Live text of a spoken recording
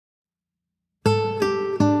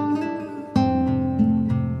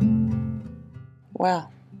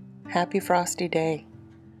Well, happy frosty day.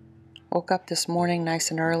 Woke up this morning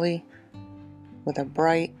nice and early with a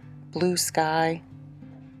bright blue sky,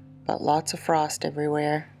 but lots of frost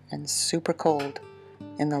everywhere and super cold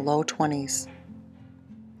in the low 20s.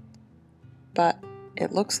 But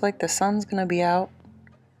it looks like the sun's gonna be out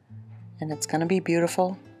and it's gonna be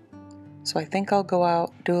beautiful, so I think I'll go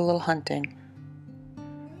out, do a little hunting.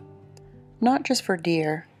 Not just for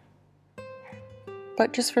deer,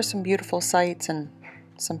 but just for some beautiful sights and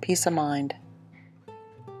some peace of mind.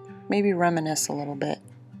 Maybe reminisce a little bit.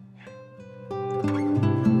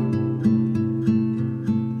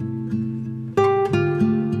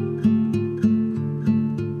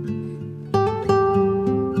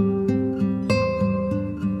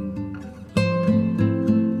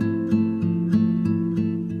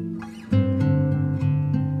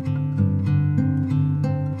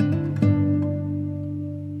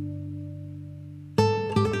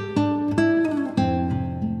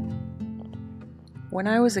 When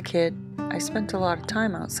I was a kid, I spent a lot of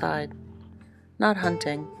time outside. Not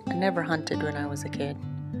hunting. I never hunted when I was a kid.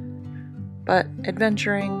 But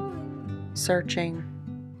adventuring, searching,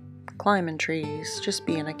 climbing trees, just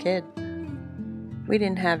being a kid. We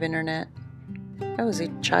didn't have internet. I was a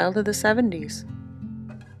child of the 70s.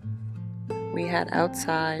 We had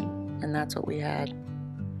outside, and that's what we had.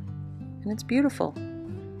 And it's beautiful.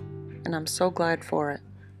 And I'm so glad for it.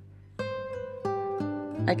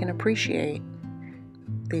 I can appreciate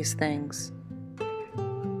these things,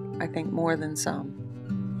 I think, more than some.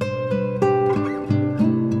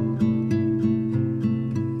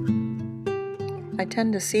 I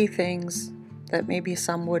tend to see things that maybe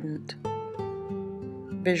some wouldn't.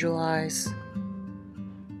 Visualize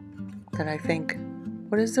that I think,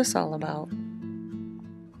 what is this all about?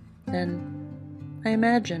 And I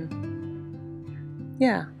imagine,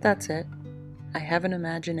 yeah, that's it. I have an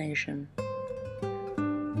imagination.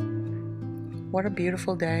 What a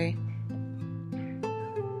beautiful day.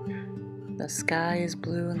 The sky is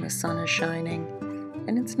blue and the sun is shining,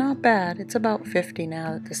 and it's not bad. It's about 50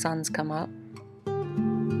 now that the sun's come up.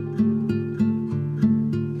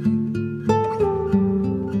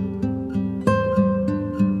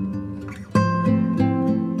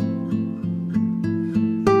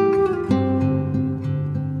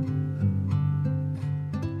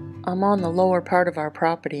 I'm on the lower part of our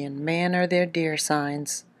property, and man, are there deer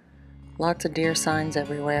signs. Lots of deer signs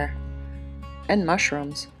everywhere. And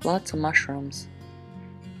mushrooms. Lots of mushrooms.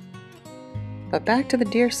 But back to the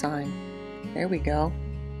deer sign. There we go.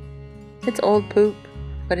 It's old poop,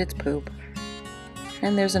 but it's poop.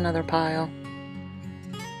 And there's another pile.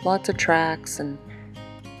 Lots of tracks and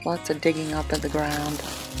lots of digging up at the ground.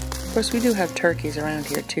 Of course, we do have turkeys around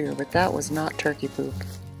here too, but that was not turkey poop.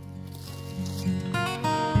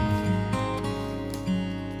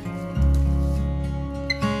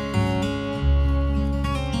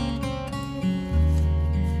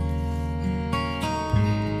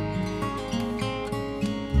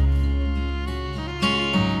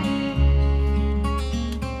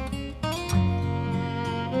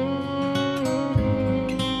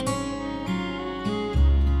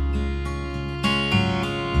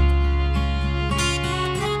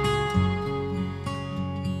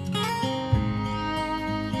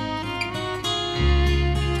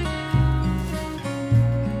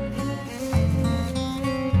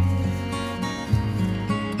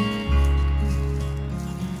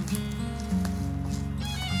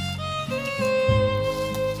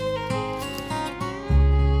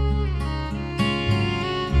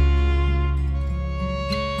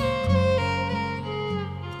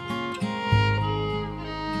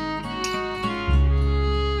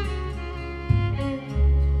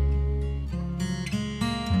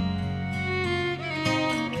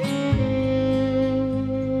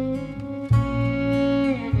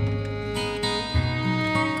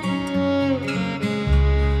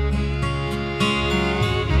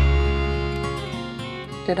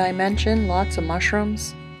 Did I mention lots of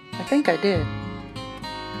mushrooms? I think I did.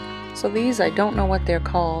 So these, I don't know what they're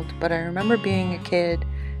called, but I remember being a kid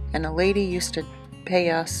and a lady used to pay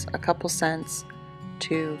us a couple cents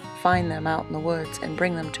to find them out in the woods and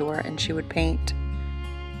bring them to her, and she would paint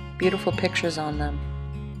beautiful pictures on them.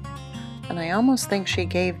 And I almost think she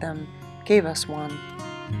gave us one,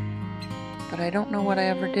 but I don't know what I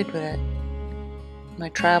ever did with it. My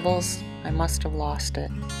travels, I must have lost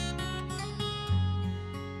it.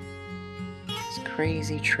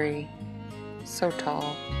 Crazy tree, so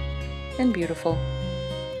tall and beautiful.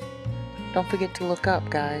 Don't forget to look up,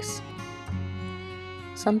 guys.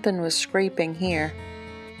 Something was scraping here.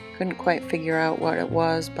 Couldn't quite figure out what it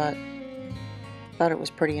was, but thought it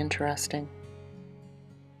was pretty interesting.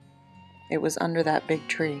 it was under that big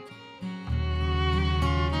tree.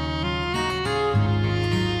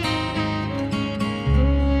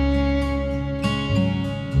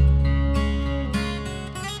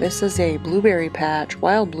 This is a blueberry patch,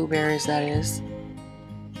 wild blueberries that is,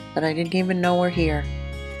 that I didn't even know were here.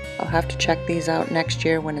 I'll have to check these out next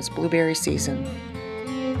year when it's blueberry season.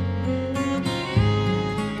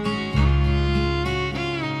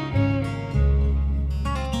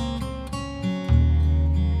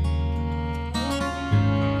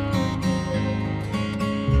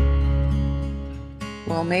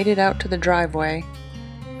 Well, made it out to the driveway,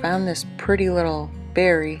 found this pretty little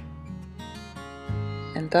berry,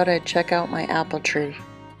 and thought I'd check out my apple tree.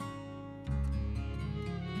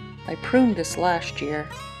 I pruned this last year,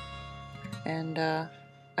 and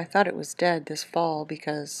I thought it was dead this fall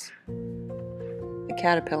because the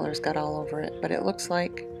caterpillars got all over it, but it looks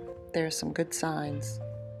like there's some good signs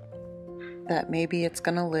that maybe it's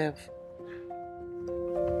gonna live.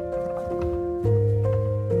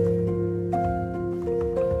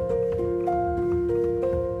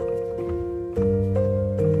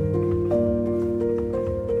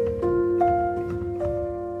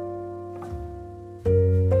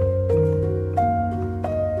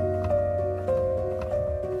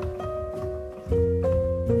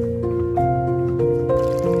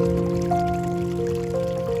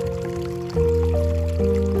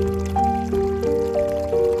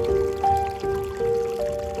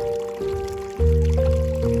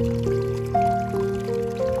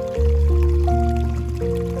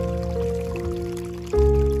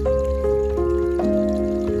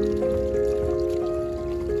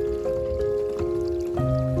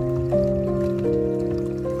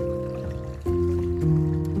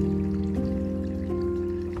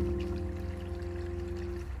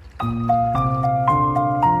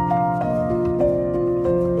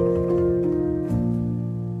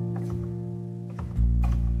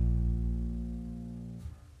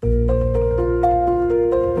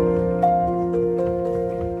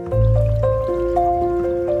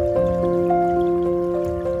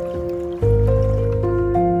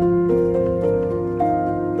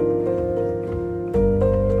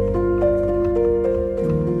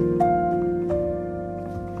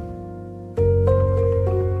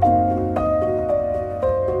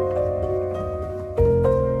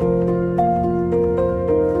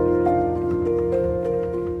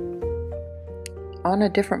 On a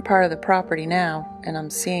different part of the property now, and I'm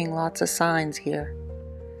seeing lots of signs here.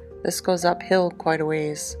 This goes uphill quite a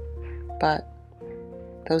ways, but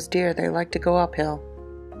those deer, they like to go uphill.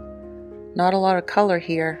 Not a lot of color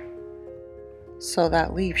here, so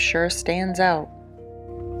that leaf sure stands out.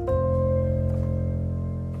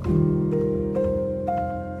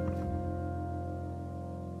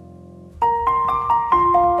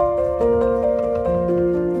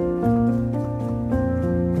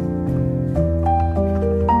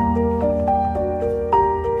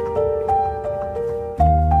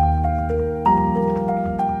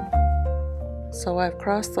 So I've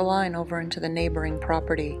crossed the line over into the neighboring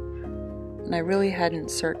property, and I really hadn't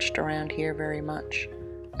searched around here very much.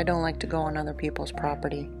 I don't like to go on other people's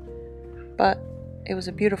property. But it was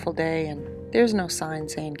a beautiful day, and there's no sign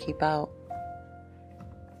saying keep out.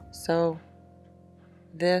 So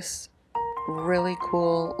this really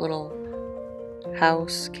cool little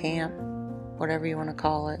house, camp, whatever you want to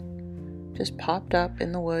call it, just popped up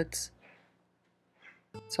in the woods.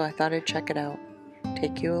 So I thought I'd check it out,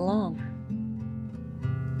 take you along.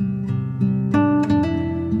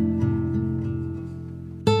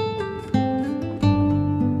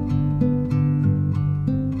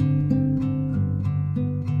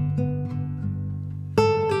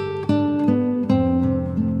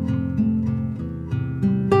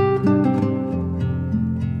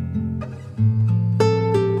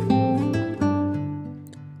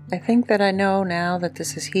 I think that I know now that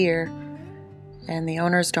this is here, and the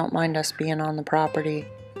owners don't mind us being on the property.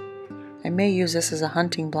 I may use this as a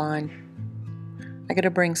hunting blind. I gotta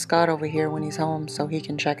bring Scott over here when he's home so he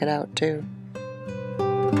can check it out too.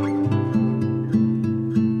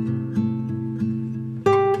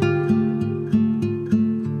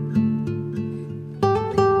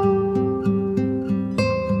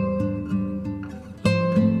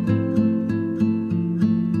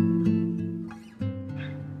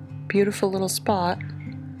 Beautiful little spot.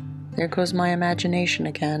 There goes my imagination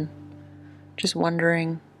again. Just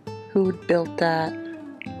wondering who built that,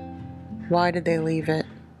 why did they leave it,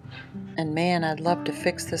 and man, I'd love to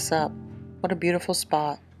fix this up. What a beautiful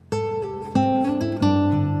spot. And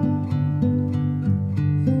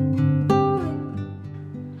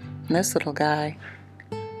this little guy,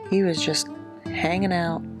 he was just hanging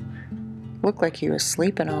out, Looked like he was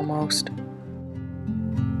sleeping almost.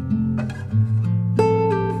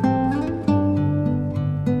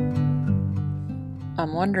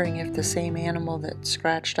 I'm wondering if the same animal that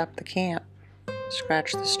scratched up the camp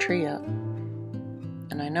scratched this tree up.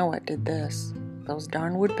 And I know it did this. Those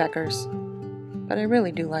darn woodpeckers. But I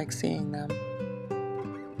really do like seeing them.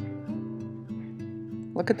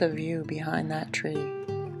 Look at the view behind that tree.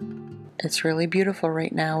 It's really beautiful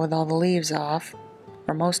right now with all the leaves off,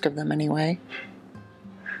 or most of them anyway.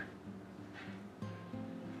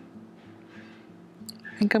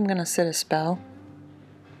 I think I'm gonna sit a spell,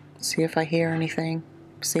 see if I hear anything,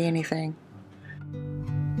 see anything.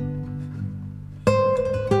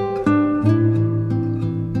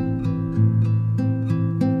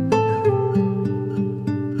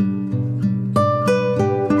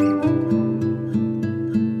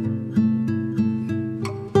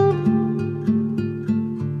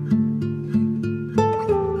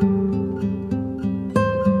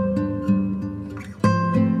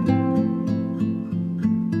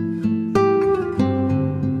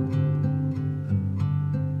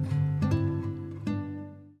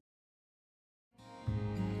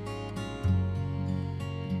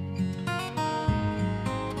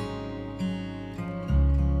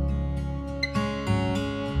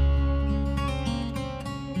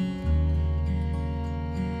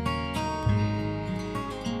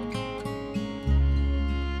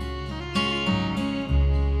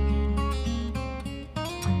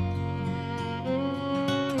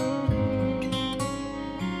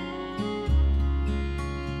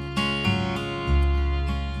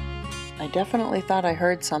 I definitely thought I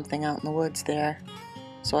heard something out in the woods there,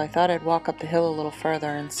 so I thought I'd walk up the hill a little further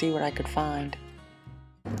and see what I could find.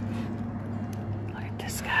 Look at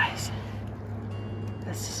this, guys.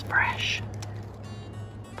 This is fresh.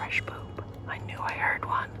 Fresh poop. I knew I heard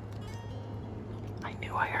one. I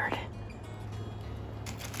knew I heard it.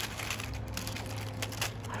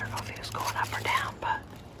 I don't know if he was going up or down, but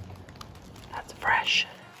that's fresh.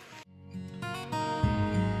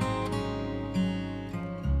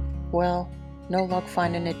 Well, no luck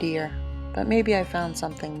finding a deer, but maybe I found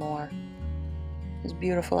something more. It's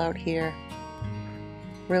beautiful out here,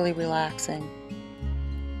 really relaxing,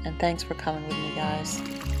 and thanks for coming with me, guys.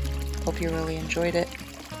 Hope you really enjoyed it,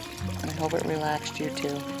 and I hope it relaxed you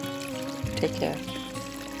too. Take care.